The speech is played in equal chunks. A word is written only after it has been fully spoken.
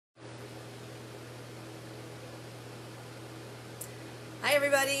Hi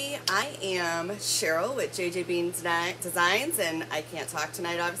everybody, I am Cheryl with JJ Bean Designs, and I can't talk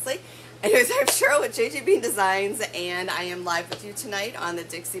tonight obviously. Anyways, I'm Cheryl with JJ Bean Designs, and I am live with you tonight on the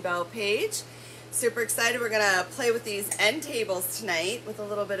Dixie Belle page. Super excited. We're going to play with these end tables tonight with a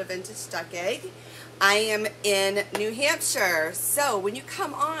little bit of vintage duck egg. I am in New Hampshire, so when you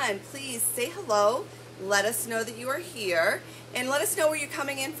come on, please say hello, let us know that you are here, and let us know where you're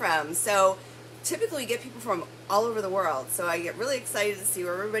coming in from. So typically we get people from all over the world, so I get really excited to see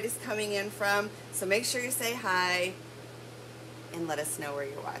where everybody's coming in from. So make sure you say hi and let us know where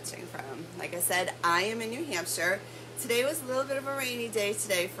you're watching from. Like I said, I am in New Hampshire. Today was a little bit of a rainy day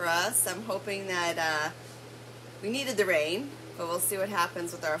today for us. I'm hoping that we needed the rain, but we'll see what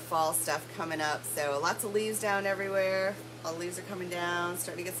happens with our fall stuff coming up. So lots of leaves down everywhere. All the leaves are coming down,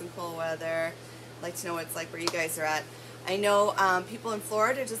 starting to get some cold weather. I'd like to know what it's like where you guys are at. I know people in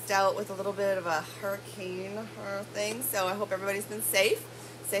Florida just dealt with a little bit of a hurricane thing, so I hope everybody's been safe.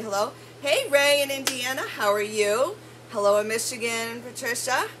 Say hello. Hey, Ray in Indiana, how are you? Hello in Michigan,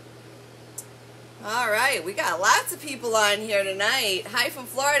 Patricia. All right, we got lots of people on here tonight. Hi from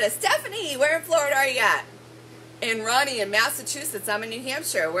Florida. Stephanie, where in Florida are you at? And Ronnie in Massachusetts. I'm in New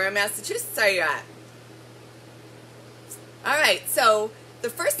Hampshire. Where in Massachusetts are you at? All right, so the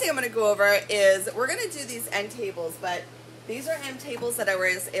first thing I'm going to go over is we're going to do these end tables, but these are end tables that I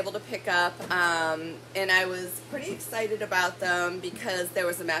was able to pick up, and I was pretty excited about them because there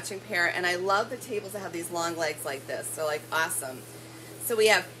was a matching pair, and I love the tables that have these long legs like this, so like awesome. So we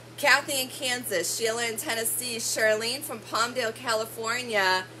have Kathy in Kansas, Sheila in Tennessee, Charlene from Palmdale,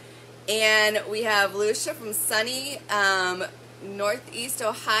 California, and we have Lucia from sunny Northeast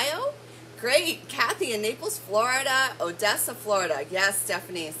Ohio. Great. Kathy in Naples, Florida, Odessa, Florida. Yes,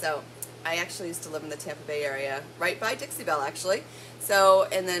 Stephanie. So I actually used to live in the Tampa Bay area, right by Dixie Belle, actually. So,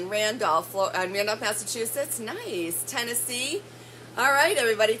 and then Randolph, Randolph, Massachusetts. Nice. Tennessee. All right,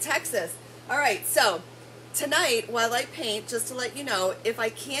 everybody. Texas. All right, so tonight, while I paint, just to let you know, if I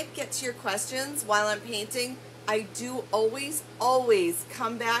can't get to your questions while I'm painting, I do always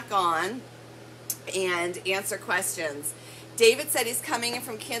come back on and answer questions. David said he's coming in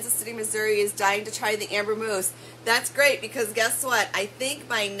from Kansas City, Missouri. He's dying to try the Amber Moose. That's great because guess what? I think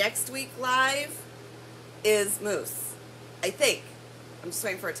my next week live is moose. I think. I'm just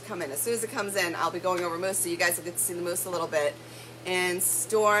waiting for it to come in. As soon as it comes in, I'll be going over moose so you guys will get to see the moose a little bit. And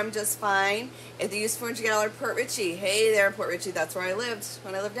Storm just fine. At the used $400 Port Richey. Hey there, Port Richey. That's where I lived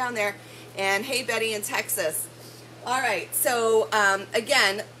when I lived down there. And hey, Betty in Texas. All right. So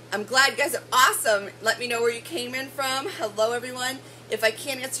again, I'm glad you guys are awesome. Let me know where you came in from. Hello, everyone. If I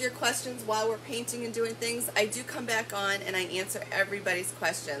can't answer your questions while we're painting and doing things, I do come back on and I answer everybody's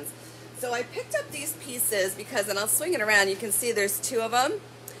questions. So I picked up these pieces because, and I'll swing it around, you can see there's two of them.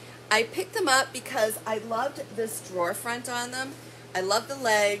 I picked them up because I loved this drawer front on them. I love the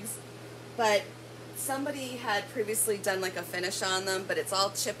legs, but somebody had previously done like a finish on them, but it's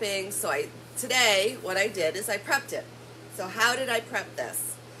all chipping. So today, what I did is I prepped it. So how did I prep this?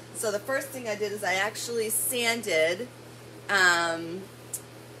 So the first thing I did is I actually sanded, oh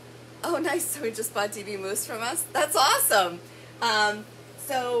nice, so he just bought DB Moose from us. That's awesome.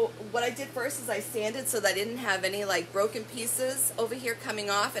 So what I did first is I sanded so that I didn't have any like broken pieces over here coming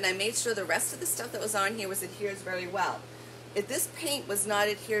off, and I made sure the rest of the stuff that was on here was adhered very well. If this paint was not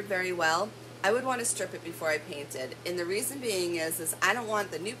adhered very well, I would want to strip it before I painted. And the reason being is I don't want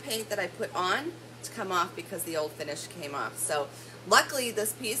the new paint that I put on to come off because the old finish came off. So luckily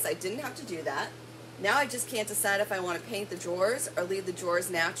this piece I didn't have to do that. Now I just can't decide if I want to paint the drawers or leave the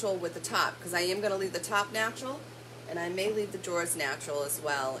drawers natural with the top, because I am going to leave the top natural and I may leave the drawers natural as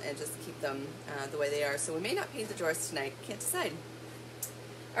well and just keep them the way they are. So we may not paint the drawers tonight. Can't decide.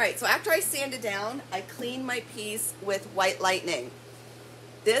 Alright, so after I sanded down, I cleaned my piece with White Lightning.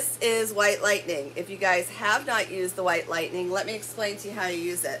 This is White Lightning. If you guys have not used the White Lightning, let me explain to you how you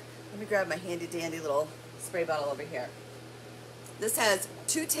use it. Let me grab my handy dandy little spray bottle over here. This has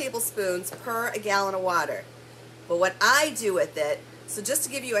 2 tablespoons per a gallon of water. But what I do with it, so just to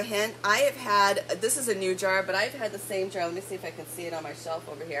give you a hint, I have had, this is a new jar, but I've had the same jar. Let me see if I can see it on my shelf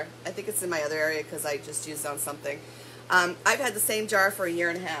over here. I think it's in my other area because I just used it on something. I've had the same jar for a year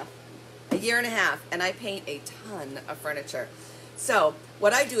and a half. A year and a half, and I paint a ton of furniture. So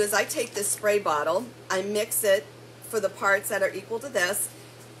what I do is I take this spray bottle, I mix it for the parts that are equal to this,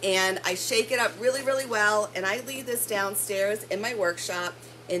 and I shake it up really, really well, and I leave this downstairs in my workshop,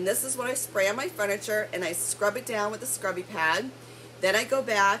 and this is what I spray on my furniture, and I scrub it down with a scrubby pad. Then I go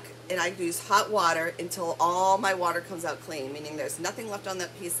back and I use hot water until all my water comes out clean, meaning there's nothing left on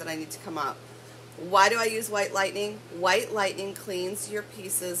that piece that I need to come up. Why do I use White Lightning? White Lightning cleans your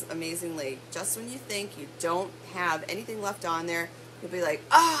pieces amazingly. Just when you think you don't have anything left on there, You'll be like,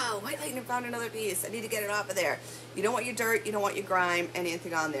 oh, white lightning found another piece. I need to get it off of there. You don't want your dirt, you don't want your grime,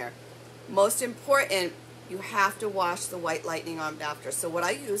 anything on there. Most important, you have to wash the white lightning off after. So what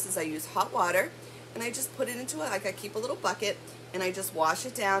I use is I use hot water, and I just put it into like I keep a little bucket, and I just wash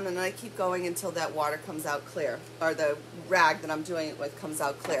it down, and then I keep going until that water comes out clear, or the rag that I'm doing it with comes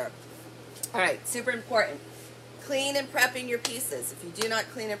out clear. All right, super important. Clean and prepping your pieces. If you do not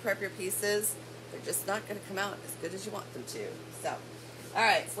clean and prep your pieces, they're just not going to come out as good as you want them to. So, all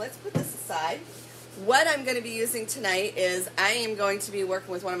right, so let's put this aside. What I'm going to be using tonight is I am going to be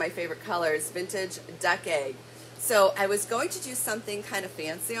working with one of my favorite colors, Vintage Duck Egg. So I was going to do something kind of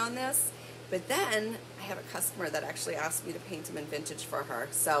fancy on this, but then I have a customer that actually asked me to paint them in vintage for her.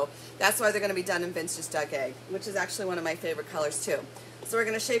 So that's why they're going to be done in Vintage Duck Egg, which is actually one of my favorite colors too. So we're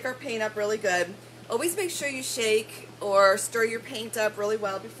going to shake our paint up really good. Always make sure you shake or stir your paint up really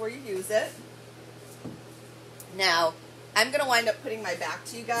well before you use it. Now, I'm going to wind up putting my back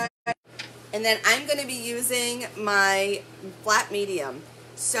to you guys, and then I'm going to be using my flat medium.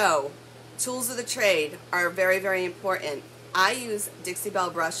 So, tools of the trade are very, very important. I use Dixie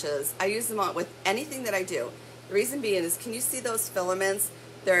Belle brushes. I use them on with anything that I do. The reason being is, can you see those filaments?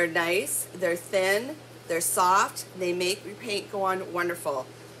 They're nice, they're thin, they're soft, they make your paint go on wonderful.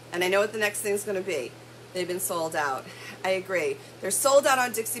 And I know what the next thing is going to be. They've been sold out. I agree. They're sold out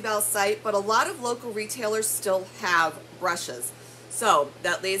on Dixie Belle's site, but a lot of local retailers still have brushes. So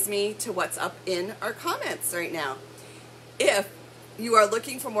that leads me to what's up in our comments right now. If you are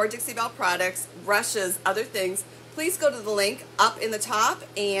looking for more Dixie Belle products, brushes, other things, please go to the link up in the top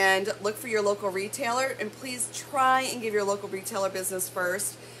and look for your local retailer. And please try and give your local retailer business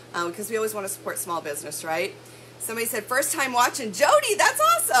first, because we always want to support small business, right? Somebody said, first time watching. Jody, that's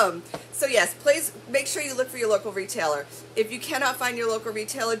awesome. So yes, please make sure you look for your local retailer. If you cannot find your local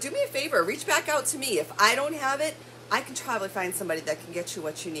retailer, do me a favor, reach back out to me. If I don't have it, I can probably find somebody that can get you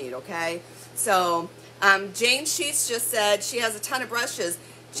what you need, okay? So Jane Sheets just said she has a ton of brushes.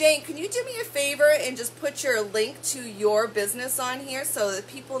 Jane, can you do me a favor and just put your link to your business on here so that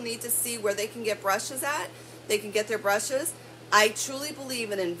people need to see where they can get brushes at? They can get their brushes. I truly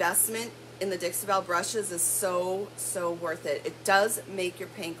believe an investment in the Dixie Belle brushes is so, so worth it. It does make your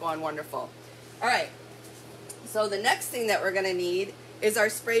paint go on wonderful. All right, so the next thing that we're gonna need is our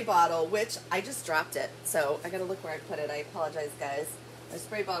spray bottle, which I just dropped it. So I gotta look where I put it. I apologize, guys. My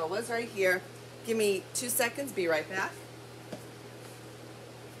spray bottle was right here. Give me 2 seconds, be right back.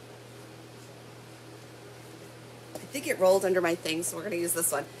 I think it rolled under my thing, so we're gonna use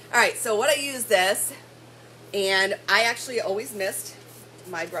this one. All right, so what I use this, and I actually always missed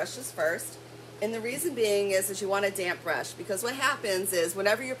my brushes first, and the reason being is you want a damp brush, because what happens is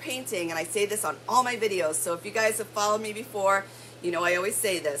whenever you're painting, and I say this on all my videos, so if you guys have followed me before, you know I always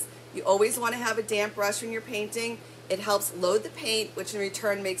say this, you always want to have a damp brush when you're painting. It helps load the paint, which in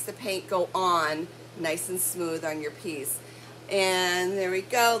return makes the paint go on nice and smooth on your piece. And there we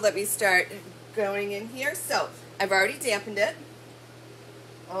go. Let me start going in here. So I've already dampened it.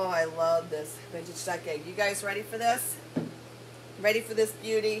 Oh, I love this Vintage Duck Egg. You guys ready for this? Ready for this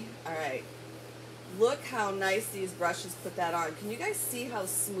beauty? All right. Look how nice these brushes put that on. Can you guys see how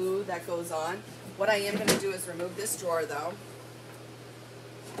smooth that goes on? What I am going to do is remove this drawer, though,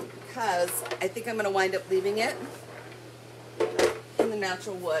 because I think I'm going to wind up leaving it in the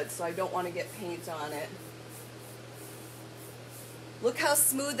natural wood, so I don't want to get paint on it. Look how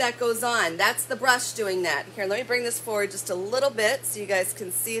smooth that goes on. That's the brush doing that. Here, let me bring this forward just a little bit so you guys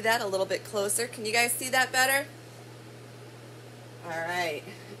can see that a little bit closer. Can you guys see that better? All right,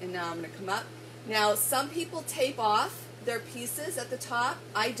 and now I'm going to come up. Now, some people tape off their pieces at the top.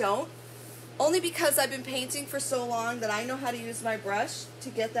 I don't, only because I've been painting for so long that I know how to use my brush to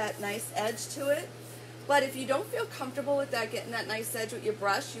get that nice edge to it. But if you don't feel comfortable with that, getting that nice edge with your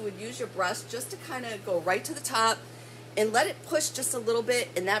brush, you would use your brush just to kind of go right to the top and let it push just a little bit,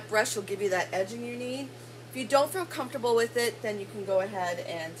 and that brush will give you that edging you need. If you don't feel comfortable with it, then you can go ahead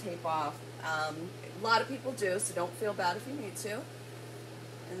and tape off. A lot of people do, so don't feel bad if you need to.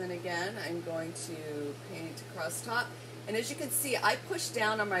 And then again, I'm going to paint across top. And as you can see, I push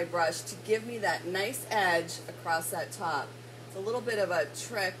down on my brush to give me that nice edge across that top. It's a little bit of a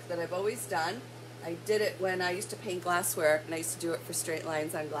trick that I've always done. I did it when I used to paint glassware, and I used to do it for straight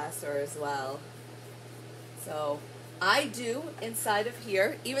lines on glassware as well. So I do inside of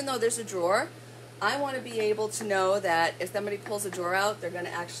here, even though there's a drawer, I want to be able to know that if somebody pulls a drawer out, they're going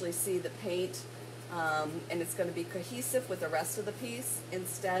to actually see the paint, and it's going to be cohesive with the rest of the piece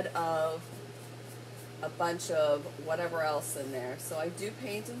instead of a bunch of whatever else in there. So I do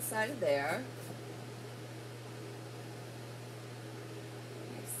paint inside of there.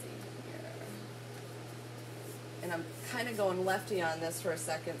 Let me see here. And I'm kind of going lefty on this for a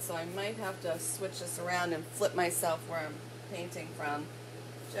second, so I might have to switch this around and flip myself where I'm painting from,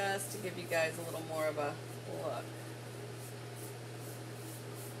 just to give you guys a little more of a look.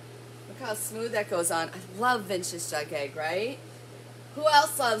 Look how smooth that goes on. I love vintage duck egg, right? Who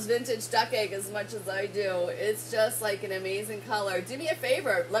else loves vintage duck egg as much as I do? It's just like an amazing color. Do me a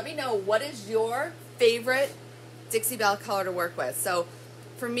favor. Let me know, what is your favorite Dixie Belle color to work with? So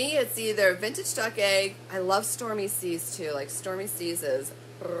for me, it's either vintage duck egg. I love Stormy Seas too. Like Stormy Seas is,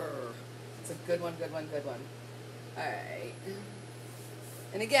 it's a good one, good one, good one. All right.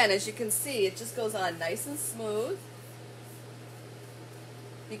 And again, as you can see, it just goes on nice and smooth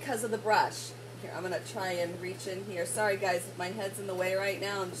because of the brush. Here, I'm going to try and reach in here. Sorry guys, my head's in the way right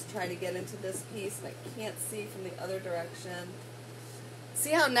now. I'm just trying to get into this piece and I can't see from the other direction. See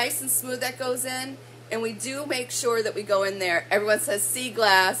how nice and smooth that goes in? And we do make sure that we go in there. Everyone says sea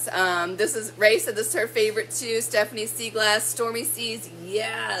glass. Ray said this is her favorite too. Stephanie, sea glass. Stormy Seas,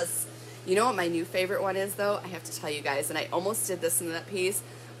 yes. You know what my new favorite one is though? I have to tell you guys, and I almost did this in that piece,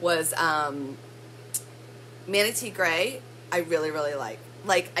 was Manatee Gray. I really, really like.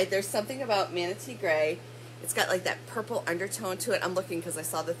 There's something about Manatee Gray. It's got like that purple undertone to it. I'm looking because I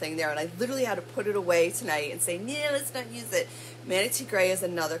saw the thing there, and I literally had to put it away tonight and say, no, let's not use it. Manatee Gray is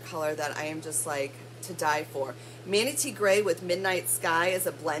another color that I am just like to die for. Manatee Gray with Midnight Sky as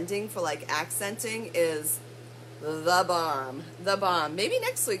a blending for like accenting is the bomb. The bomb. Maybe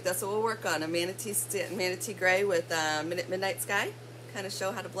next week that's what we'll work on, a Manatee Gray with Midnight Sky. Kind of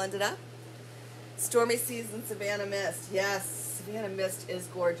show how to blend it up. Stormy Seas and Savannah Mist. Yes, Savannah Mist is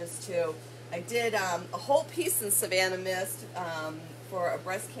gorgeous too. I did a whole piece in Savannah Mist for a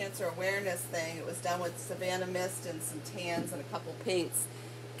breast cancer awareness thing. It was done with Savannah Mist and some tans and a couple pinks.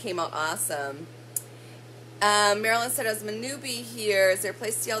 Came out awesome. Marilyn said, as a newbie here, is there a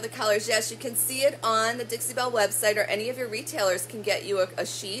place to see all the colors? Yes, you can see it on the Dixie Belle website, or any of your retailers can get you a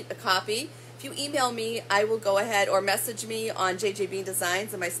sheet, a copy. If you email me, I will go ahead, or message me on JJ Bean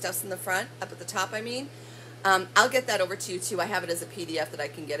Designs, and my stuff's in the front, up at the top, I mean. I'll get that over to you, too. I have it as a PDF that I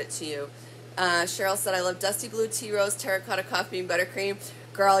can get it to you. Cheryl said, I love Dusty Blue, Tea Rose, Terracotta Coffee Bean Buttercream.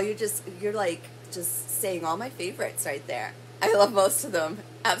 Girl, you're like just saying all my favorites right there. I love most of them.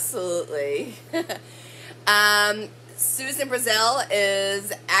 Absolutely. Susan Brazil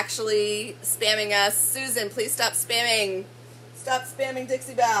is actually spamming us. Susan, please stop spamming. Stop spamming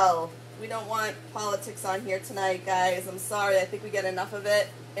Dixie Belle. We don't want politics on here tonight, guys. I'm sorry. I think we get enough of it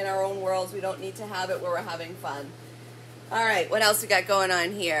in our own worlds. We don't need to have it where we're having fun. All right, what else we got going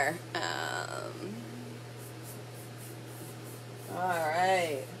on here? All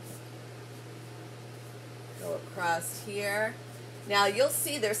right. Go across here. Now, you'll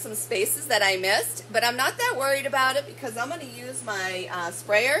see there's some spaces that I missed, but I'm not that worried about it because I'm going to use my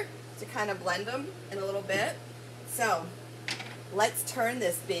sprayer to kind of blend them in a little bit. So, let's turn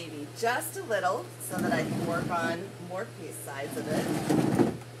this baby just a little so that I can work on more piece sides of it.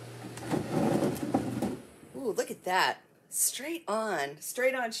 Ooh, look at that. Straight on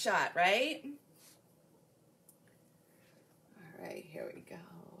shot, right? All right, here we go.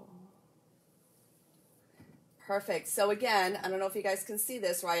 Perfect. So again, I don't know if you guys can see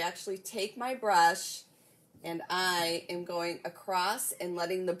this, where I actually take my brush and I am going across and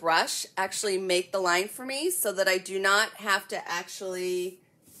letting the brush actually make the line for me so that I do not have to actually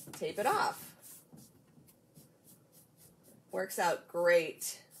tape it off. Works out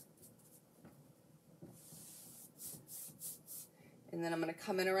great. And then I'm going to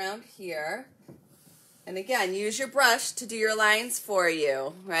come in around here. And again, use your brush to do your lines for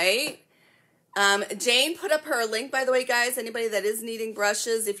you, right? Jane put up her link, by the way, guys. Anybody that is needing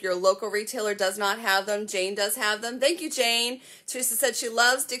brushes, if your local retailer does not have them, Jane does have them. Thank you, Jane. Teresa said she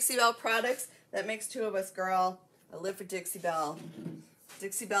loves Dixie Belle products. That makes two of us, girl. I live for Dixie Belle.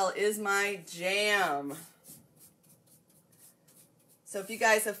 Dixie Belle is my jam. So if you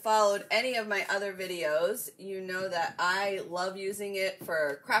guys have followed any of my other videos, you know that I love using it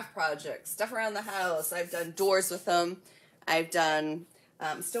for craft projects, stuff around the house. I've done doors with them. I've done...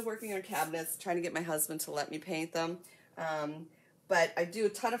 I'm still working on cabinets, trying to get my husband to let me paint them. But I do a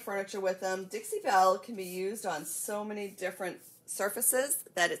ton of furniture with them. Dixie Belle can be used on so many different surfaces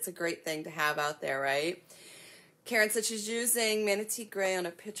that it's a great thing to have out there, right? Karen said she's using Manatee Gray on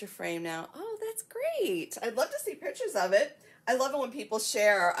a picture frame now. Oh, that's great. I'd love to see pictures of it. I love it when people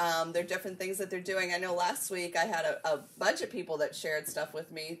share their different things that they're doing. I know last week I had a bunch of people that shared stuff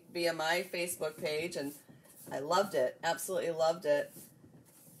with me via my Facebook page, and I loved it. Absolutely loved it.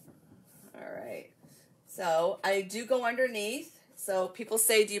 All right, so I do go underneath. So people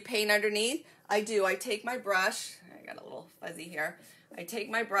say, do you paint underneath? I do. I take my brush. I got a little fuzzy here. I take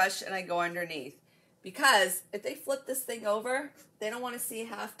my brush and I go underneath. Because if they flip this thing over, they don't want to see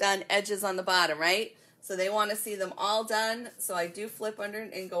half done edges on the bottom, right? So they want to see them all done. So I do flip under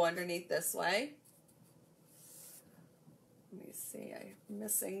and go underneath this way. Let me see, I'm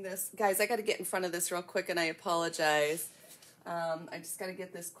missing this. Guys, I got to get in front of this real quick and I apologize. I just got to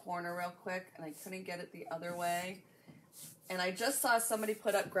get this corner real quick and I couldn't get it the other way. And I just saw somebody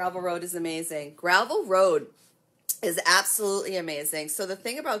put up gravel road is amazing. Gravel road is absolutely amazing. So the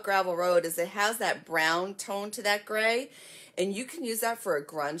thing about gravel road is it has that brown tone to that gray, and you can use that for a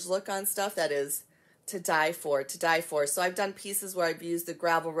grunge look on stuff that is to die for, to die for. So I've done pieces where I've used the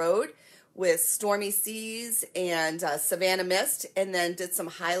gravel road with Stormy Seas and Savannah Mist, and then did some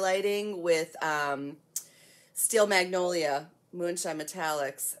highlighting with Steel Magnolia, Moonshine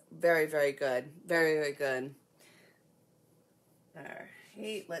Metallics. Very, very good. Very, very good. All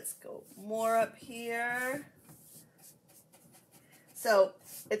right, let's go more up here. So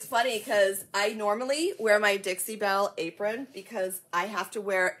it's funny because I normally wear my Dixie Belle apron because I have to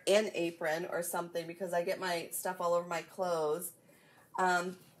wear an apron or something because I get my stuff all over my clothes.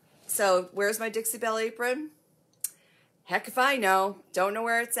 So where's my Dixie Belle apron? Heck if I know. Don't know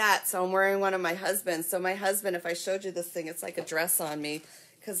where it's at, so I'm wearing one of my husband's. So my husband, if I showed you this thing, it's like a dress on me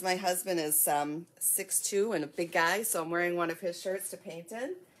because my husband is 6'2" and a big guy, so I'm wearing one of his shirts to paint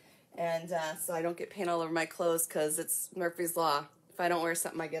in. And so I don't get paint all over my clothes because it's Murphy's Law. If I don't wear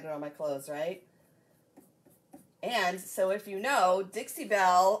something, I get it on my clothes, right? And so if you know, Dixie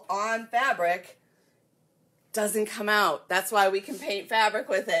Belle on fabric doesn't come out. That's why we can paint fabric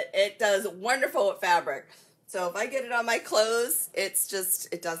with it. It does wonderful with fabric. So if I get it on my clothes, it's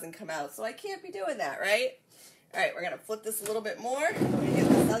just, it doesn't come out. So I can't be doing that, right? All right, we're going to flip this a little bit more. We're going to get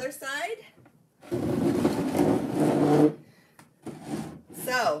this other side.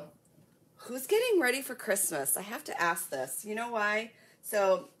 So, who's getting ready for Christmas? I have to ask this. You know why?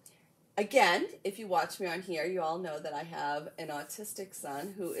 So, again, if you watch me on here, you all know that I have an autistic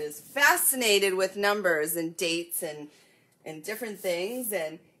son who is fascinated with numbers and dates and different things.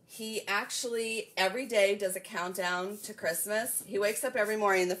 And he actually every day does a countdown to Christmas. He wakes up every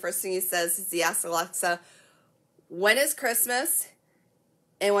morning and the first thing he says is he asks Alexa, when is Christmas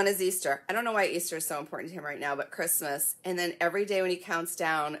and when is Easter? I don't know why Easter is so important to him right now, but Christmas. And then every day when he counts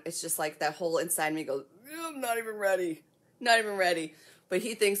down, it's just like that whole inside me goes, I'm not even ready. Not even ready. But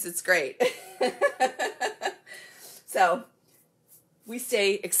he thinks it's great. So we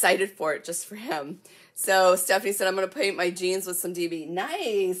stay excited for it just for him. So Stephanie said, I'm going to paint my jeans with some DB.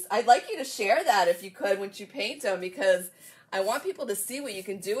 Nice. I'd like you to share that if you could once you paint them because I want people to see what you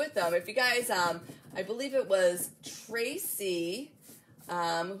can do with them. If you guys, I believe it was Tracy,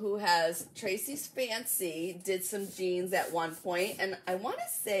 who has Tracy's Fancy, did some jeans at one point, and I want to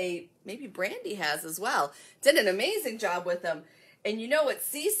say maybe Brandy has as well. Did an amazing job with them. And you know what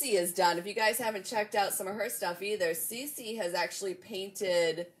Cece has done, if you guys haven't checked out some of her stuff either, Cece has actually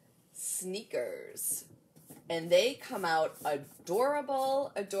painted sneakers. And they come out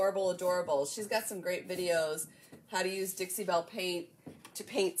adorable, adorable, adorable. She's got some great videos how to use Dixie Belle paint to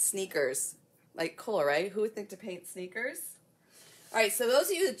paint sneakers. Like, cool, right? Who would think to paint sneakers? All right, so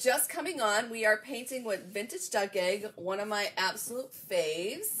those of you just coming on, we are painting with Vintage Duck Egg, one of my absolute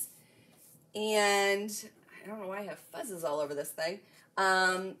faves. And I don't know why I have fuzzes all over this thing.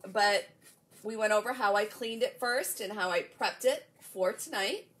 But we went over how I cleaned it first and how I prepped it for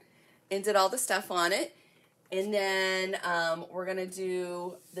tonight and did all the stuff on it. And then we're going to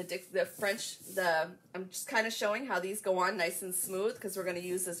do the French, I'm just kind of showing how these go on nice and smooth because we're going to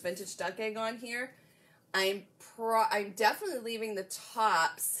use this Vintage Duck Egg on here. I'm definitely leaving the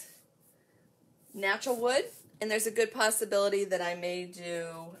tops natural wood, and there's a good possibility that I may do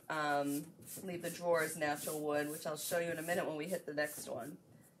leave the drawers natural wood, which I'll show you in a minute when we hit the next one.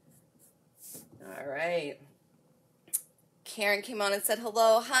 All right. Karen came on and said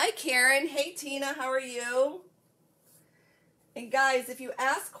hello. Hi, Karen. Hey, Tina. How are you? And guys, if you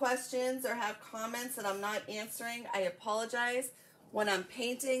ask questions or have comments that I'm not answering, I apologize. When I'm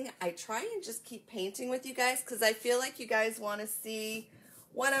painting, I try and just keep painting with you guys because I feel like you guys want to see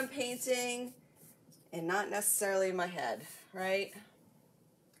what I'm painting and not necessarily in my head, right?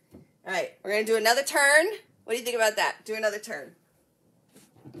 All right, we're going to do another turn. What do you think about that? Do another turn.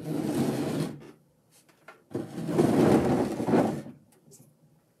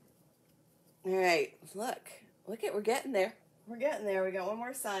 All right, look at, we're getting there. We're getting there. We got one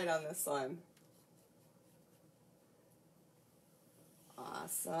more side on this one.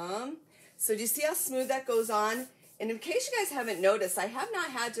 Awesome. So do you see how smooth that goes on? And in case you guys haven't noticed, I have not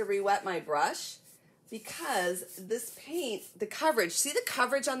had to re-wet my brush because this paint, the coverage, see the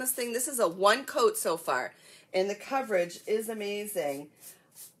coverage on this thing? This is a one coat so far, and the coverage is amazing.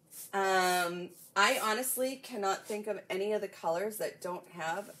 I honestly cannot think of any of the colors that don't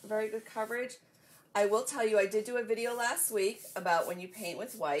have very good coverage. I will tell you, I did do a video last week about when you paint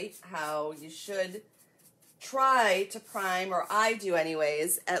with white, how you should try to prime, or I do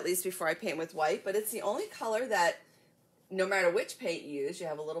anyways, at least before I paint with white, but it's the only color that no matter which paint you use, you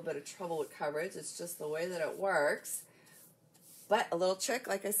have a little bit of trouble with coverage. It's just the way that it works. But a little trick,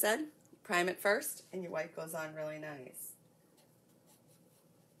 like I said, prime it first and your white goes on really nice.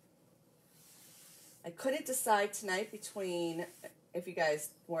 I couldn't decide tonight between, if you guys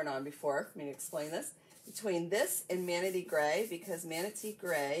weren't on before, for me to explain this, between this and Manatee Gray, because Manatee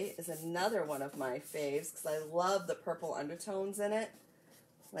Gray is another one of my faves because I love the purple undertones in it.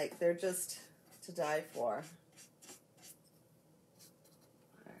 Like, they're just to die for.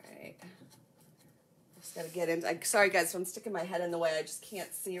 Alright. Just gotta get in. Sorry guys, if I'm sticking my head in the way, I just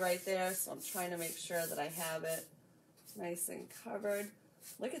can't see right there, so I'm trying to make sure that I have it nice and covered.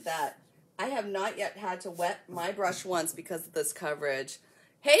 Look at that. I have not yet had to wet my brush once because of this coverage.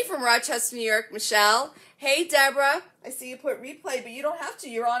 Hey, from Rochester, New York, Michelle. Hey, Deborah. I see you put replay, but you don't have to.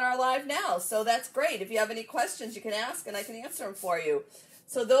 You're on our live now, so that's great. If you have any questions, you can ask, and I can answer them for you.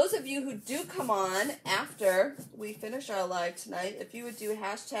 So those of you who do come on after we finish our live tonight, if you would do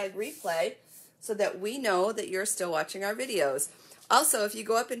hashtag replay so that we know that you're still watching our videos. Also, if you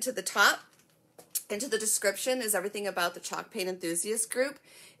go up into the top, into the description is everything about the Chalk Paint Enthusiast group.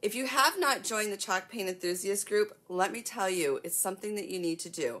 If you have not joined the Chalk Paint Enthusiast group, let me tell you, it's something that you need to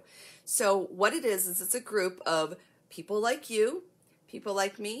do. So what it is it's a group of people like you, people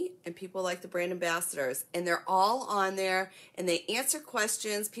like me, and people like the brand ambassadors. And they're all on there, and they answer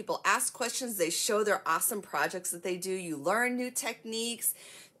questions. People ask questions. They show their awesome projects that they do. You learn new techniques,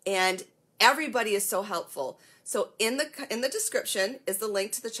 and everybody is so helpful. So in the description is the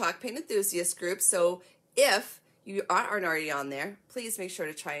link to the Chalk Paint Enthusiast group. So if you aren't already on there, please make sure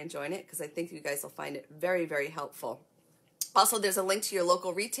to try and join it because I think you guys will find it very, very helpful. Also, there's a link to your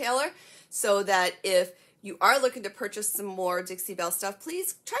local retailer so that if you are looking to purchase some more Dixie Belle stuff,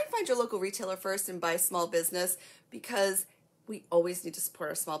 please try and find your local retailer first and buy small business because we always need to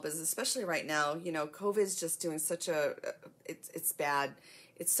support our small business, especially right now. You know, COVID is just doing such a, it's bad.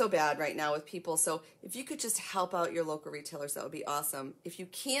 It's so bad right now with people. So if you could just help out your local retailers, that would be awesome. If you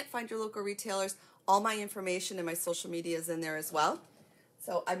can't find your local retailers, all my information and my social media is in there as well.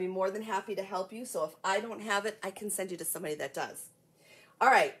 So I'd be more than happy to help you. So if I don't have it, I can send you to somebody that does. All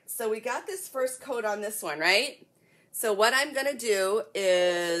right, so we got this first coat on this one, right? So what I'm going to do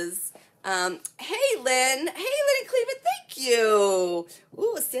is, hey, Lynn in Cleveland, thank you.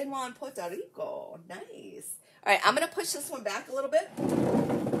 Ooh, San Juan, Puerto Rico, nice. All right, I'm going to push this one back a little bit.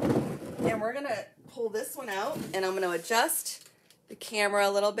 And we're going to pull this one out, and I'm going to adjust the camera a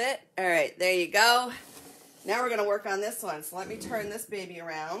little bit. All right, there you go. Now we're going to work on this one. So let me turn this baby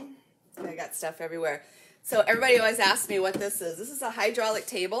around. I got stuff everywhere. So everybody always asks me what this is. This is a hydraulic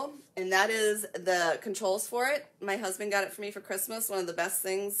table, and that is the controls for it. My husband got it for me for Christmas, one of the best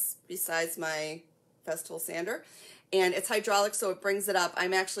things besides my festival sander. And it's hydraulic, so it brings it up.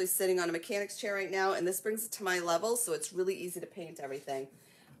 I'm actually sitting on a mechanic's chair right now, and this brings it to my level, so it's really easy to paint everything.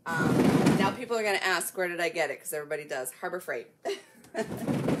 Now people are going to ask, where did I get it? Because everybody does. Harbor Freight. All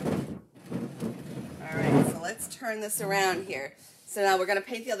right, so let's turn this around here. So now we're going to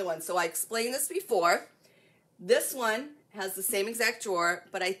paint the other one. So I explained this before. This one has the same exact drawer,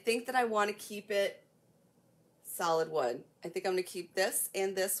 but I think that I want to keep it solid wood. I think I'm going to keep this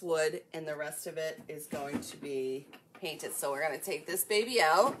and this wood, and the rest of it is going to be painted. So we're going to take this baby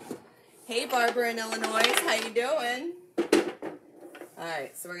out. Hey, Barbara in Illinois, how you doing? All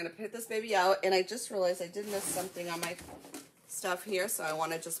right, so we're going to put this baby out, and I just realized I did miss something on my stuff here, so I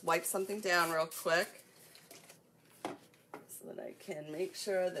want to just wipe something down real quick so that I can make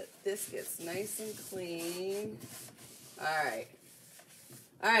sure that this gets nice and clean. All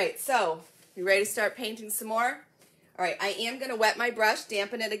right, so you ready to start painting some more? All right, I am going to wet my brush,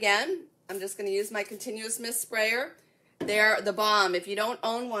 dampen it again. I'm just going to use my continuous mist sprayer. They're the bomb. If you don't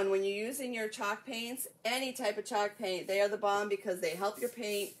own one, when you're using your chalk paints, any type of chalk paint, they are the bomb because they help your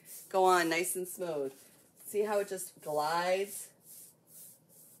paint go on nice and smooth. See how it just glides?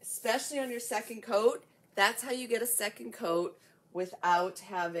 Especially on your second coat. That's how you get a second coat without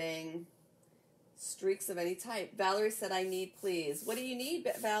having streaks of any type. Valerie said, I need, please. What do you need,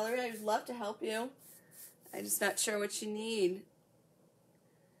 Valerie? I would love to help you. I'm just not sure what you need.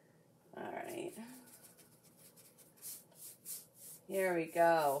 All right. Here we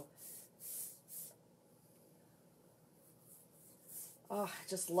go. Oh, I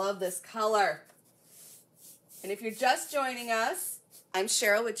just love this color. And if you're just joining us, I'm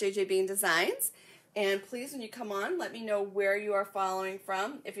Cheryl with JJ Bean Designs. And please, when you come on, let me know where you are following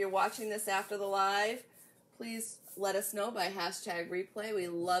from. If you're watching this after the live, please let us know by hashtag replay. We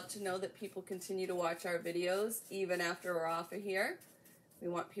love to know that people continue to watch our videos even after we're off of here. We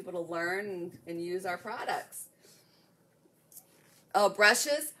want people to learn and use our products. Oh,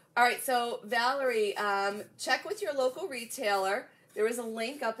 brushes. All right, so Valerie, check with your local retailer. There is a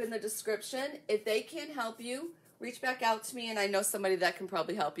link up in the description. If they can't help you, reach back out to me, and I know somebody that can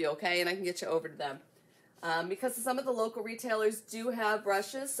probably help you, okay? And I can get you over to them. Because some of the local retailers do have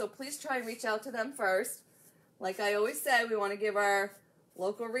brushes, so please try and reach out to them first. Like I always say, we want to give our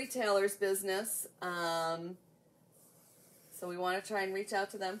local retailers business. So we want to try and reach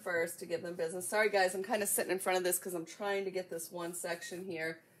out to them first to give them business. Sorry, guys, I'm kind of sitting in front of this because I'm trying to get this one section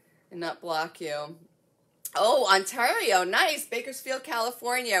here and not block you. Oh, Ontario, nice. Bakersfield,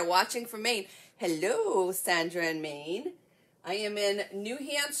 California, watching from Maine. Hello, Sandra in Maine. I am in New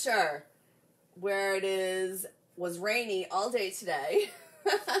Hampshire, where it was rainy all day today.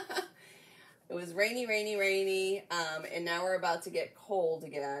 It was rainy, and now we're about to get cold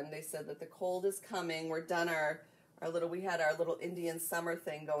again. They said that the cold is coming. We're done we had our little Indian summer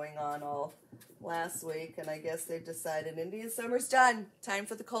thing going on all last week, and I guess they've decided Indian summer's done. Time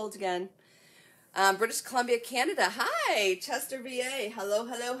for the cold again. British Columbia, Canada. Hi, Chester, VA. Hello,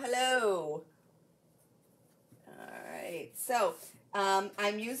 hello, hello. All right, so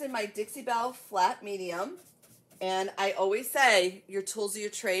I'm using my Dixie Belle flat medium, and I always say your tools of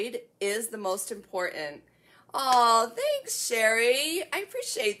your trade is the most important. Oh, thanks, Sherry. I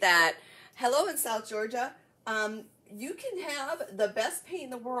appreciate that. Hello in South Georgia. You can have the best paint in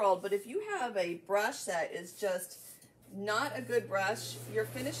the world, but if you have a brush that is just not a good brush, your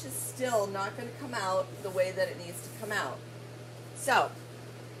finish is still not going to come out the way that it needs to come out. So,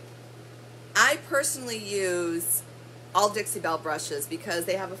 I personally use all Dixie Belle brushes because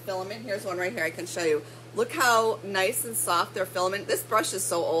they have a filament. Here's one right here I can show you. Look how nice and soft their filament. This brush is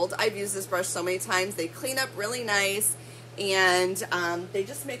so old. I've used this brush so many times. They clean up really nice, and they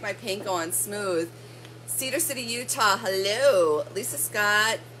just make my paint go on smooth. Cedar City, Utah, hello. Lisa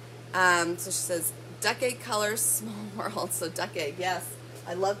Scott, so she says, duck egg colors, small world. So duck egg, yes,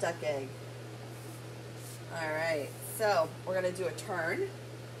 I love duck egg. All right, so we're going to do a turn.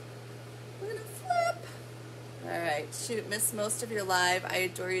 We're going to flip. All right, shoot, missed most of your live. I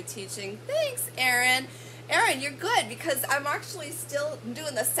adore your teaching. Thanks, Erin. Erin, you're good because I'm actually still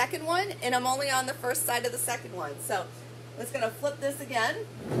doing the second one, and I'm only on the first side of the second one. So let's going to flip this again.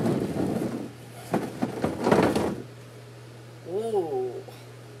 Ooh.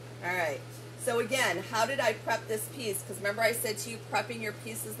 All right. So again, how did I prep this piece? Because remember I said to you, prepping your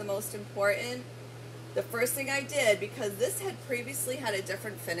piece is the most important. The first thing I did, because this had previously had a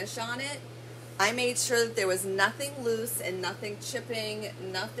different finish on it, I made sure that there was nothing loose and nothing chipping,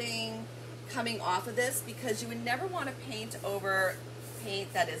 nothing coming off of this, because you would never want to paint over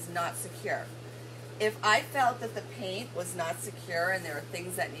paint that is not secure. If I felt that the paint was not secure and there were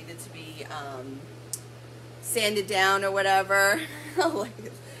things that needed to be sanded down or whatever,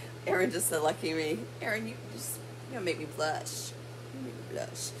 Erin just said, lucky me. Erin, you're gonna make me blush. You make me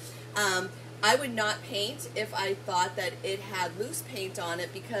blush. I would not paint if I thought that it had loose paint on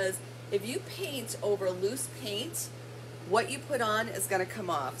it, because if you paint over loose paint, what you put on is going to come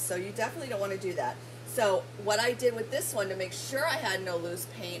off. So you definitely don't want to do that. So what I did with this one to make sure I had no loose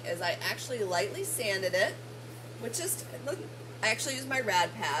paint is I actually lightly sanded it, I actually use my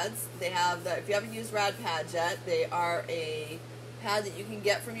rad pads. They have if you haven't used rad pads yet, they are a pad that you can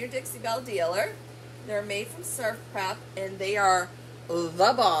get from your Dixie Belle dealer. They're made from Surf Prep, and they are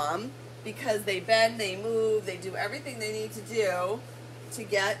the bomb because they bend, they move, they do everything they need to do to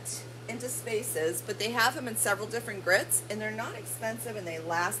get into spaces, but they have them in several different grits, and they're not expensive, and they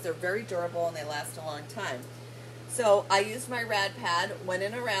last. They're very durable, and they last a long time. So I used my rad pad, went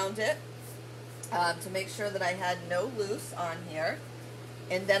in around it to make sure that I had no loose on here,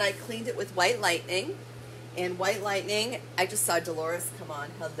 and then I cleaned it with White Lightning. And White Lightning, I just saw Dolores come on.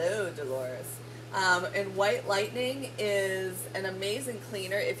 Hello, Dolores. And White Lightning is an amazing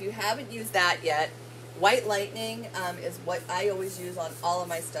cleaner. If you haven't used that yet, White Lightning is what I always use on all of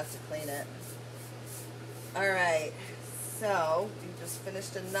my stuff to clean it. All right, so we just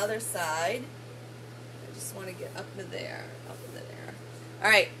finished another side. I just want to get up to there, up to there. All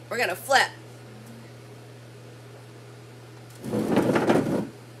right, we're going to flip.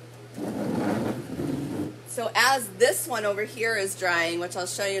 So as this one over here is drying, which I'll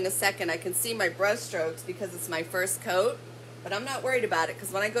show you in a second, I can see my brush strokes because it's my first coat. But I'm not worried about it,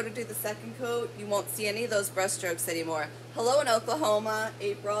 because when I go to do the second coat, you won't see any of those brush strokes anymore. Hello in Oklahoma,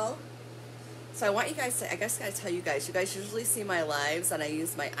 April. So I want you guys to, I guess I gotta tell you guys usually see my lives, and I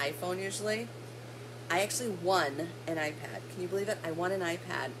use my iPhone usually. I actually won an iPad. Can you believe it? I won an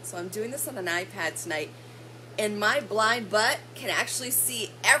iPad. So I'm doing this on an iPad tonight. And my blind butt can actually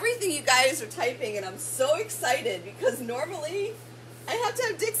see everything you guys are typing, and I'm so excited because normally I have to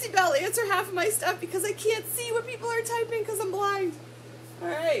have Dixie Belle answer half of my stuff because I can't see what people are typing because I'm blind. All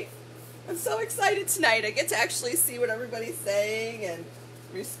right. I'm so excited tonight. I get to actually see what everybody's saying and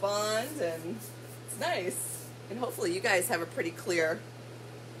respond, and it's nice. And hopefully you guys have a pretty clear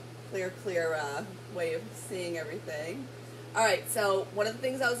way of seeing everything. All right, so one of the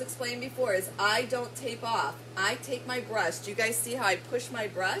things I was explaining before is I don't tape off. I take my brush. Do you guys see how I push my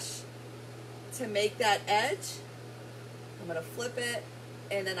brush to make that edge? I'm going to flip it,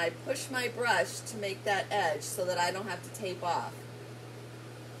 and then I push my brush to make that edge so that I don't have to tape off.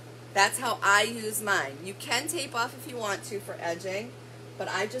 That's how I use mine. You can tape off if you want to for edging, but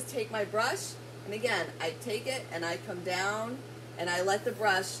I just take my brush, and again, I take it and I come down, and I let the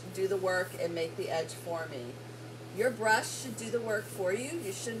brush do the work and make the edge for me. Your brush should do the work for you.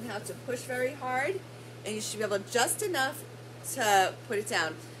 You shouldn't have to push very hard, and you should be able to just enough to put it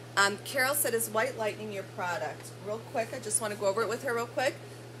down. Carol said, is White Lightning your product? Real quick, I just want to go over it with her real quick.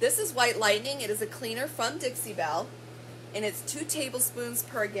 This is White Lightning. It is a cleaner from Dixie Belle, and it's 2 tablespoons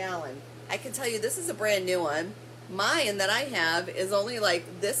per gallon. I can tell you this is a brand new one. Mine that I have is only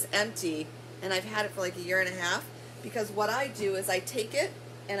like this empty, and I've had it for like a year and a half, because what I do is I take it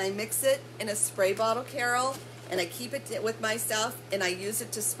and I mix it in a spray bottle, Carol, and I keep it with myself, and I use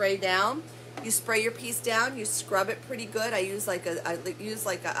it to spray down. You spray your piece down, you scrub it pretty good. I use like a I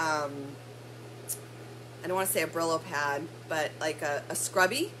don't want to say a Brillo pad, but like a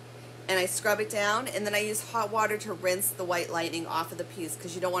scrubby, and I scrub it down, and then I use hot water to rinse the White Lightning off of the piece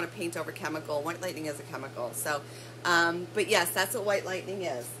because you don't want to paint over chemical. White Lightning is a chemical. So, but yes, that's what White Lightning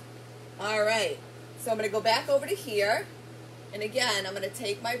is. All right, so I'm going to go back over to here. And again, I'm going to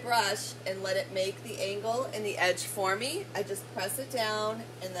take my brush and let it make the angle and the edge for me. I just press it down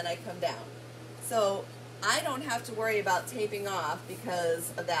and then I come down. So I don't have to worry about taping off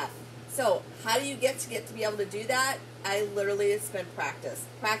because of that. So how do you get to be able to do that? I literally, it's been practice.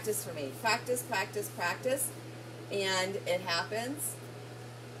 Practice for me. Practice, practice, practice. And it happens.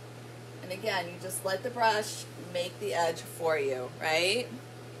 And again, you just let the brush make the edge for you, right?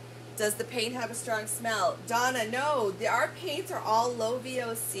 Does the paint have a strong smell? Donna, no. Our paints are all low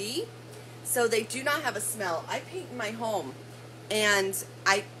VOC, so they do not have a smell. I paint in my home, and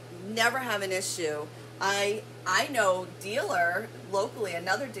I never have an issue. I know dealer locally,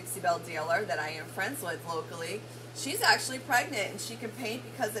 another Dixie Belle dealer that I am friends with locally, she's actually pregnant, and she can paint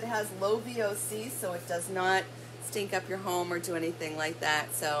because it has low VOC, so it does not stink up your home or do anything like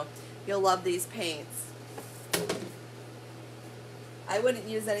that. So you'll love these paints. I wouldn't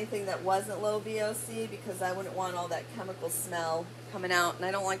use anything that wasn't low VOC because I wouldn't want all that chemical smell coming out. And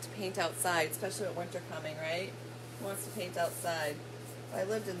I don't like to paint outside, especially with winter coming, right? Who wants to paint outside? If I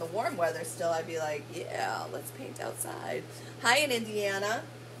lived in the warm weather still, I'd be like, yeah, let's paint outside. Hi in Indiana.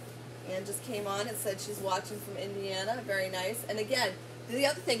 Ann just came on and said she's watching from Indiana. Very nice. And again, the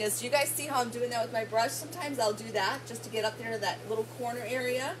other thing is, do you guys see how I'm doing that with my brush? Sometimes I'll do that just to get up there to that little corner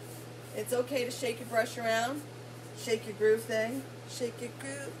area. It's okay to shake your brush around. Shake your groove thing. Shake your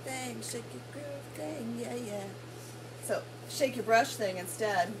groove thing. Shake your groove thing. Yeah, yeah. So shake your brush thing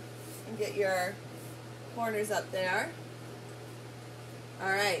instead and get your corners up there. All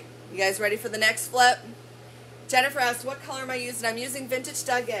right. You guys ready for the next flip? Jennifer asked, what color am I using? I'm using Vintage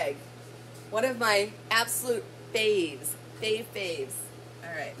Dug Egg. One of my absolute faves. Faves.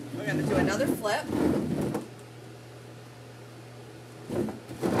 All right. We're going to do another flip.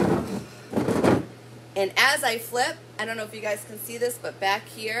 And as I flip, I don't know if you guys can see this, but back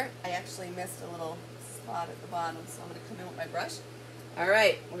here, I actually missed a little spot at the bottom, so I'm going to come in with my brush. All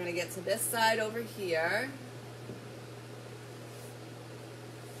right, we're going to get to this side over here.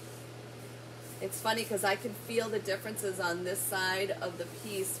 It's funny because I can feel the differences on this side of the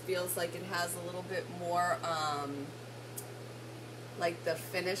piece. Feels like it has a little bit more, like the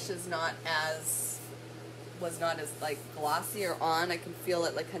finish is not as, was not as like glossy or on. I can feel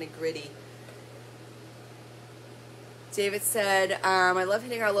it like kind of gritty. David said, I love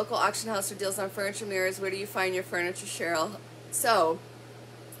hitting our local auction house for deals on furniture mirrors. Where do you find your furniture, Cheryl? So,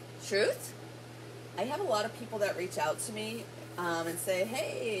 truth, I have a lot of people that reach out to me and say,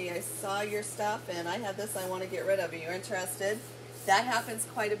 hey, I saw your stuff and I have this I want to get rid of. Are you interested? That happens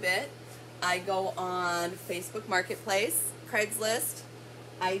quite a bit. I go on Facebook Marketplace, Craigslist.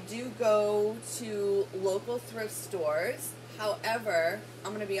 I do go to local thrift stores. However,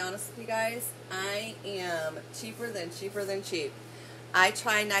 I'm going to be honest with you guys, I am cheaper than cheap. I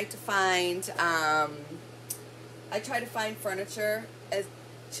try not to find, I try to find furniture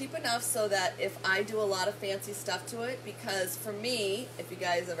cheap enough so that if I do a lot of fancy stuff to it, because for me, if you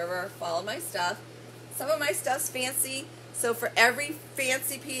guys have ever followed my stuff, some of my stuff's fancy, so for every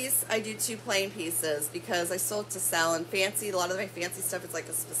fancy piece, I do 2 plain pieces because I sold to sell, and fancy, a lot of my fancy stuff is like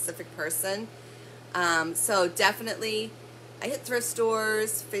a specific person. So definitely, I hit thrift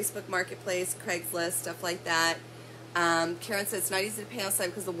stores, Facebook Marketplace, Craigslist, stuff like that. Karen said it's not easy to paint outside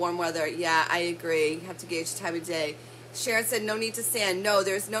because of the warm weather. Yeah, I agree. You have to gauge the time of day. Sharon said no need to sand. No,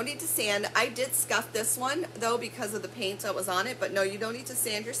 there's no need to sand. I did scuff this one, though, because of the paint that was on it. But no, you don't need to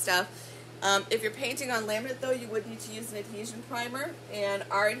sand your stuff. If you're painting on laminate, though, you would need to use an adhesion primer. And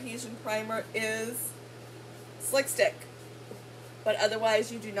our adhesion primer is Slick Stick. But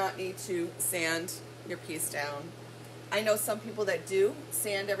otherwise, you do not need to sand your piece down. I know some people that do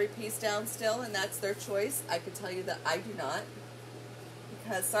sand every piece down still, and that's their choice. I can tell you that I do not.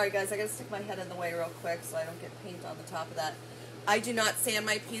 Because, sorry guys, I gotta stick my head in the way real quick so I don't get paint on the top of that. I do not sand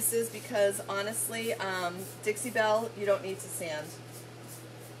my pieces because, honestly, Dixie Belle, you don't need to sand.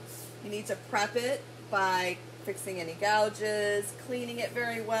 You need to prep it by fixing any gouges, cleaning it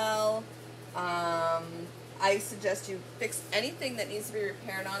very well. I suggest you fix anything that needs to be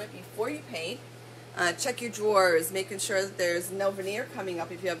repaired on it before you paint. Check your drawers, making sure that there's no veneer coming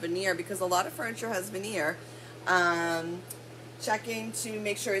up if you have veneer, because a lot of furniture has veneer. Checking to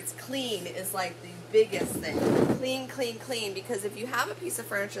make sure it's clean is like the biggest thing. Clean, clean, clean, because if you have a piece of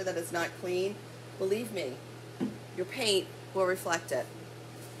furniture that is not clean, believe me, your paint will reflect it.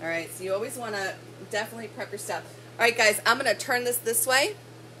 Alright, so you always want to definitely prep your stuff. Alright guys, I'm going to turn this way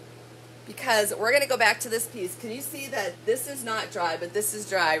because we're going to go back to this piece. Can you see that this is not dry, but this is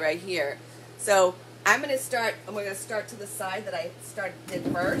dry right here? So I'm going to start to the side that I did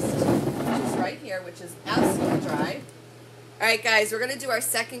first, which is right here, which is absolutely dry. Alright guys, we're going to do our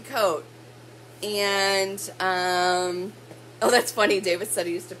second coat. And, oh, that's funny. David said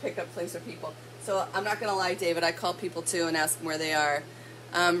he used to pick up things for people. So I'm not going to lie, David. I call people too and ask them where they are.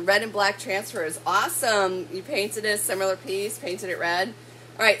 Red and black transfers. Awesome. You painted a similar piece, painted it red.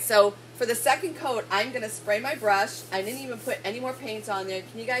 Alright, so for the second coat, I'm going to spray my brush. I didn't even put any more paint on there.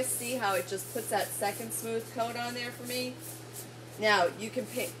 Can you guys see how it just puts that second smooth coat on there for me? Now, you can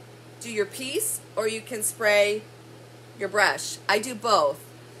do your piece or you can spray your brush. I do both.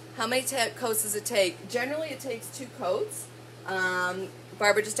 How many coats does it take? Generally, it takes 2 coats.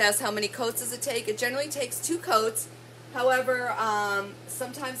 Barbara just asked how many coats does it take. It generally takes 2 coats. However,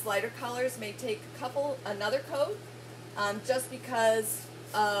 sometimes lighter colors may take another coat, just because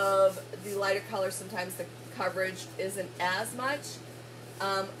of the lighter colors. Sometimes the coverage isn't as much.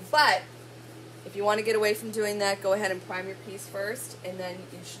 But if you want to get away from doing that, go ahead and prime your piece first, and then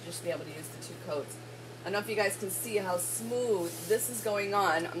you should just be able to use the 2 coats. I don't know if you guys can see how smooth this is going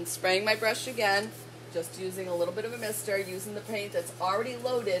on. I'm spraying my brush again, just using a little bit of a mister, using the paint that's already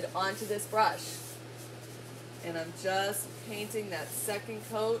loaded onto this brush. And I'm just painting that second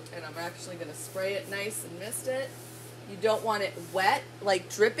coat, and I'm actually going to spray it nice and mist it. You don't want it wet, like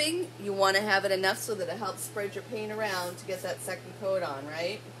dripping. You want to have it enough so that it helps spread your paint around to get that second coat on,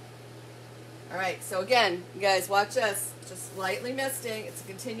 right? Alright, so again, you guys, watch this. Just lightly misting. It's a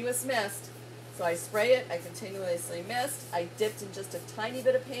continuous mist. So I spray it, I continuously mist, I dipped in just a tiny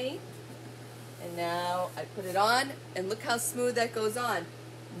bit of paint, and now I put it on, and look how smooth that goes on.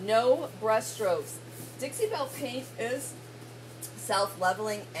 No brush strokes. Dixie Belle paint is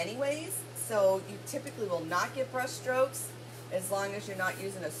self-leveling anyways, so you typically will not get brush strokes as long as you're not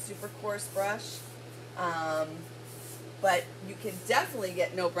using a super coarse brush. But you can definitely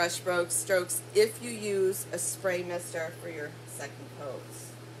get no brush strokes if you use a spray mister for your second coats.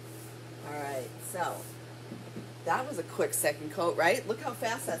 Alright, so that was a quick second coat, right? Look how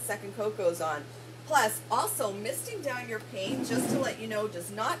fast that second coat goes on. Plus, also, misting down your paint, just to let you know,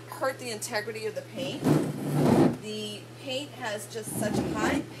 does not hurt the integrity of the paint. The paint has just such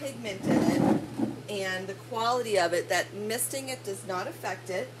high pigment in it and the quality of it that misting it does not affect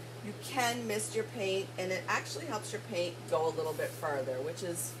it. You can mist your paint, and it actually helps your paint go a little bit further, which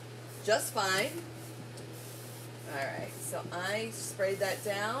is just fine. Alright, so I sprayed that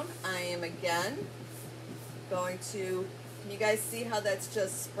down. I am again going to, can you guys see how that's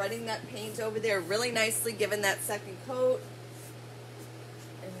just spreading that paint over there really nicely, giving that second coat?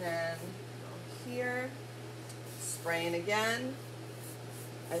 And then here, spraying again.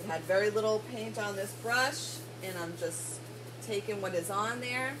 I've had very little paint on this brush, and I'm just taking what is on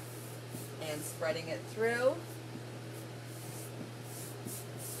there and spreading it through.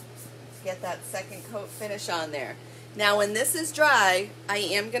 Get that second coat finish on there. Now when this is dry, I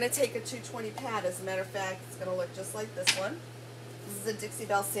am going to take a 220 pad. As a matter of fact, it's going to look just like this one. This is a Dixie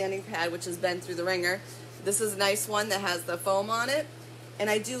Belle sanding pad, which has been through the ringer. This is a nice one that has the foam on it. And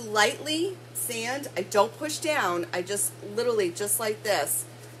I do lightly sand. I don't push down. I just literally, just like this,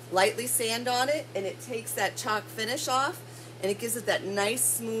 lightly sand on it, and it takes that chalk finish off, and it gives it that nice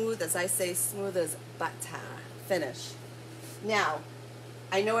smooth, as I say, smooth as butter finish. Now,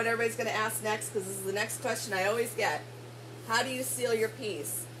 I know what everybody's going to ask next, because this is the next question I always get. How do you seal your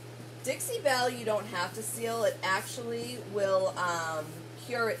piece? Dixie Belle, you don't have to seal. It actually will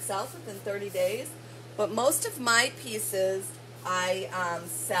cure itself within 30 days. But most of my pieces I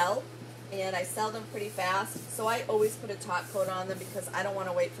sell, and I sell them pretty fast. So I always put a top coat on them because I don't want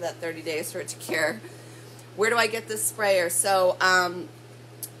to wait for that 30 days for it to cure. Where do I get this sprayer? So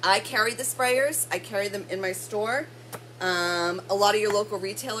I carry the sprayers. I carry them in my store. A lot of your local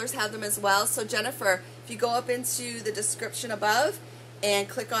retailers have them as well. So Jennifer, if you go up into the description above and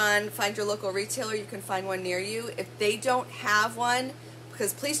click on find your local retailer, you can find one near you. If they don't have one,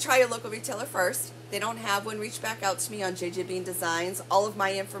 because please try your local retailer first. If they don't have one, reach back out to me on JJ Bean Designs. All of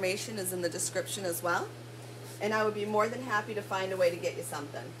my information is in the description as well. And I would be more than happy to find a way to get you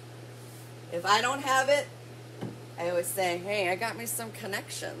something. If I don't have it, I always say, hey, I got me some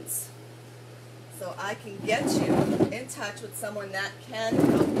connections. So I can get you in touch with someone that can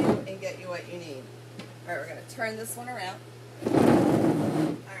help you and get you what you need. All right, we're going to turn this one around.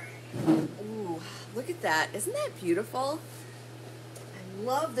 All right. Ooh, look at that. Isn't that beautiful? I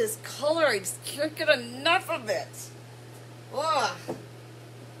love this color. I just can't get enough of it. Ugh.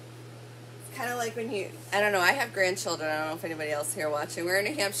 It's kind of like when you, I don't know, I have grandchildren. I don't know if anybody else here watching. Where in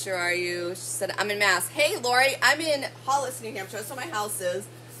New Hampshire are you? She said, I'm in Mass. Hey, Lori, I'm in Hollis, New Hampshire. That's where my house is.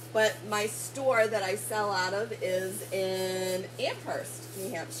 But my store that I sell out of is in Amherst, New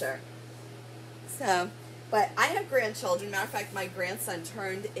Hampshire. So, but I have grandchildren. Matter of fact, my grandson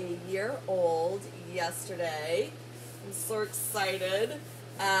turned a year old yesterday. I'm so excited.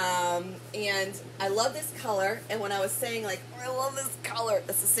 And I love this color. And when I was saying, like, oh, I love this color,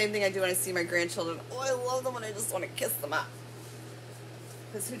 that's the same thing I do when I see my grandchildren. Oh, I love them and I just want to kiss them up.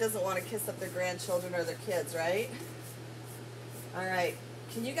 Because who doesn't want to kiss up their grandchildren or their kids, right? All right.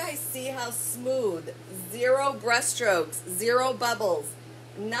 Can you guys see how smooth? Zero brush strokes, zero bubbles,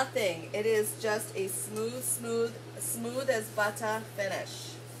 nothing. It is just a smooth as butter finish.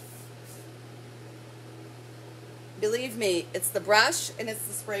 Believe me, it's the brush and it's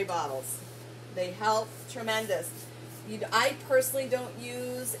the spray bottles. They help tremendous. I personally don't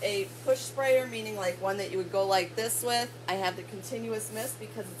use a push sprayer, meaning like one that you would go like this with. I have the continuous mist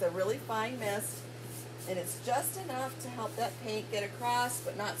because it's a really fine mist. And it's just enough to help that paint get across,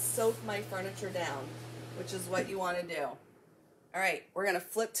 but not soak my furniture down, which is what you want to do. All right, we're going to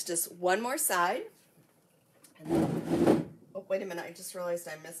flip to just one more side. And then, oh, wait a minute. I just realized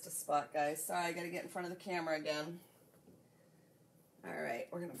I missed a spot, guys. Sorry, I got to get in front of the camera again. All right,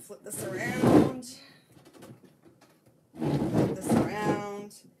 we're going to flip this around. Flip this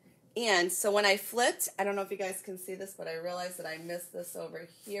around. And so when I flipped, I don't know if you guys can see this, but I realized that I missed this over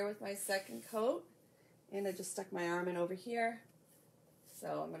here with my second coat. And I just stuck my arm in over here.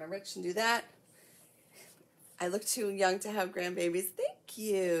 So I'm going to reach and do that. I look too young to have grandbabies. Thank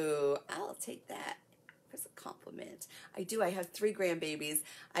you. I'll take that as a compliment. I do. I have 3 grandbabies.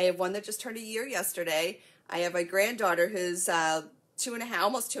 I have one that just turned a year yesterday. I have a granddaughter who's 2.5,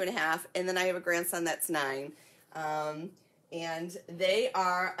 almost 2.5. And then I have a grandson that's 9. And they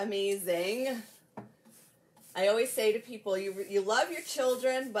are amazing. I always say to people, you love your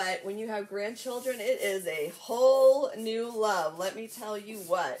children, but when you have grandchildren, it is a whole new love. Let me tell you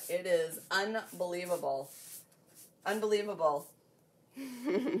what, it is unbelievable. Unbelievable.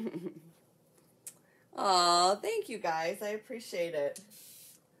 Aw, thank you guys. I appreciate it.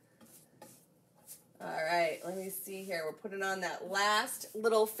 All right, let me see here. We're putting on that last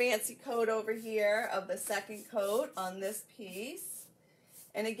little fancy coat over here of the second coat on this piece.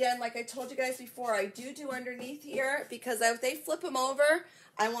 And again, like I told you guys before, I do underneath here because if they flip them over,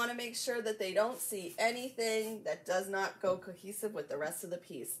 I want to make sure that they don't see anything that does not go cohesive with the rest of the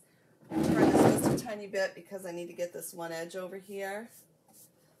piece. I'll turn this just a tiny bit because I need to get this one edge over here.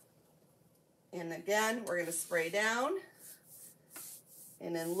 And again, we're going to spray down.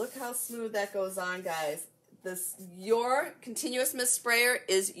 And then look how smooth that goes on, guys. Your continuous mist sprayer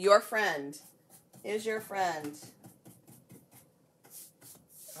is your friend. Is your friend.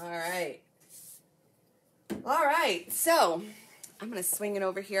 All right. All right. So I'm going to swing it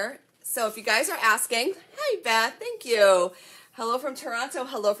over here. So if you guys are asking, hi, Beth. Thank you. Hello from Toronto.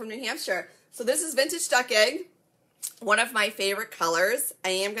 Hello from New Hampshire. So this is Vintage Duck Egg. One of my favorite colors. I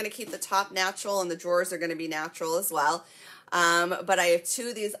am going to keep the top natural and the drawers are going to be natural as well. But I have 2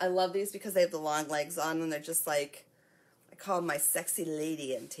 of these. I love these because they have the long legs on them. They're just like, I call them my sexy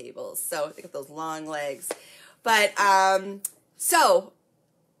lady end tables. So they got those long legs. But, so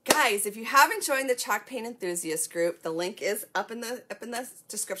Guys, if you haven't joined the chalk paint enthusiast group, the link is up in the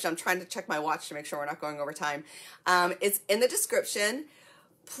description. I'm trying to check my watch to make sure we're not going over time. It's in the description.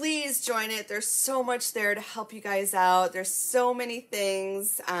 Please join it. There's so much there to help you guys out. There's so many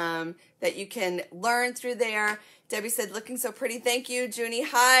things that you can learn through there. Debbie said, looking so pretty. Thank you, Junie.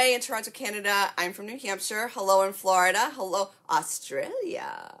 Hi in Toronto, Canada. I'm from New Hampshire. Hello in Florida. Hello,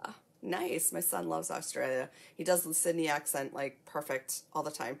 Australia. Nice. My son loves Australia. He does the Sydney accent like perfect all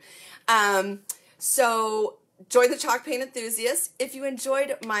the time. So join the chalk paint enthusiast. If you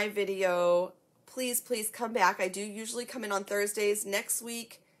enjoyed my video, please come back. I do usually come in on Thursdays. Next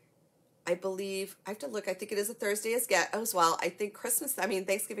week, I believe, I have to look, I think it is a Thursday as well. I think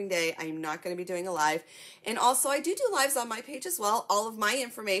Thanksgiving Day, I'm not going to be doing a live. And also, I do lives on my page as well. All of my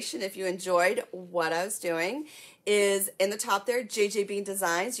information, if you enjoyed what I was doing, is in the top there, JJ Bean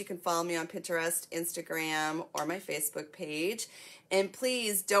Designs. You can follow me on Pinterest, Instagram, or my Facebook page. And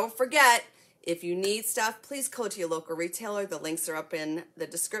please don't forget, if you need stuff, please go to your local retailer. The links are up in the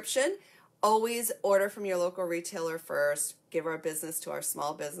description. Always order from your local retailer first. Give our business to our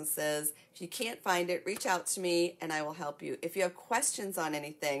small businesses. If you can't find it, reach out to me and I will help you. If you have questions on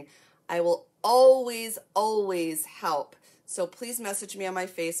anything, I will always help. So please message me on my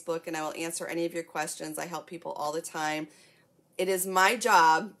Facebook and I will answer any of your questions. I help people all the time. It is my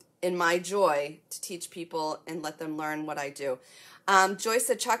job and my joy to teach people and let them learn what I do. Joyce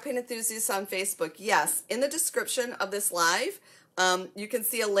said, Chalk Paint Enthusiasts on Facebook. Yes, in the description of this live, you can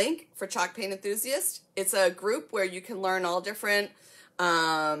see a link for Chalk Paint Enthusiast. It's a group where you can learn all different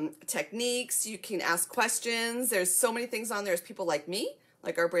techniques. You can ask questions. There's so many things on there. There's people like me,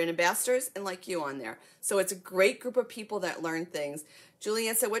 like our brand ambassadors, and like you on there. So it's a great group of people that learn things.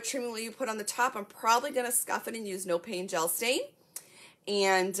 Julianne said, what treatment will you put on the top? I'm probably going to scuff it and use no pain gel stain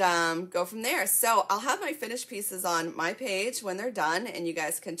and go from there. So I'll have my finished pieces on my page when they're done, and you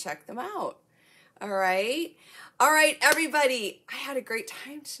guys can check them out. All right. All right, everybody. I had a great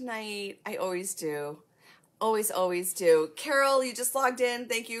time tonight. I always do. Always do. Carol, you just logged in.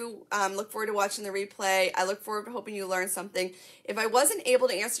 Thank you. Look forward to watching the replay. I look forward to hoping you learned something. If I wasn't able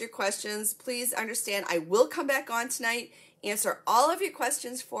to answer your questions, please understand I will come back on tonight, answer all of your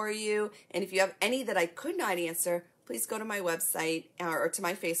questions for you. And if you have any that I could not answer, please go to my website or to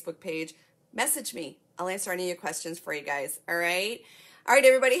my Facebook page. Message me. I'll answer any of your questions for you guys. All right? All right,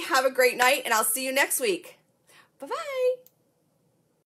 everybody. Have a great night, and I'll see you next week. Bye-bye.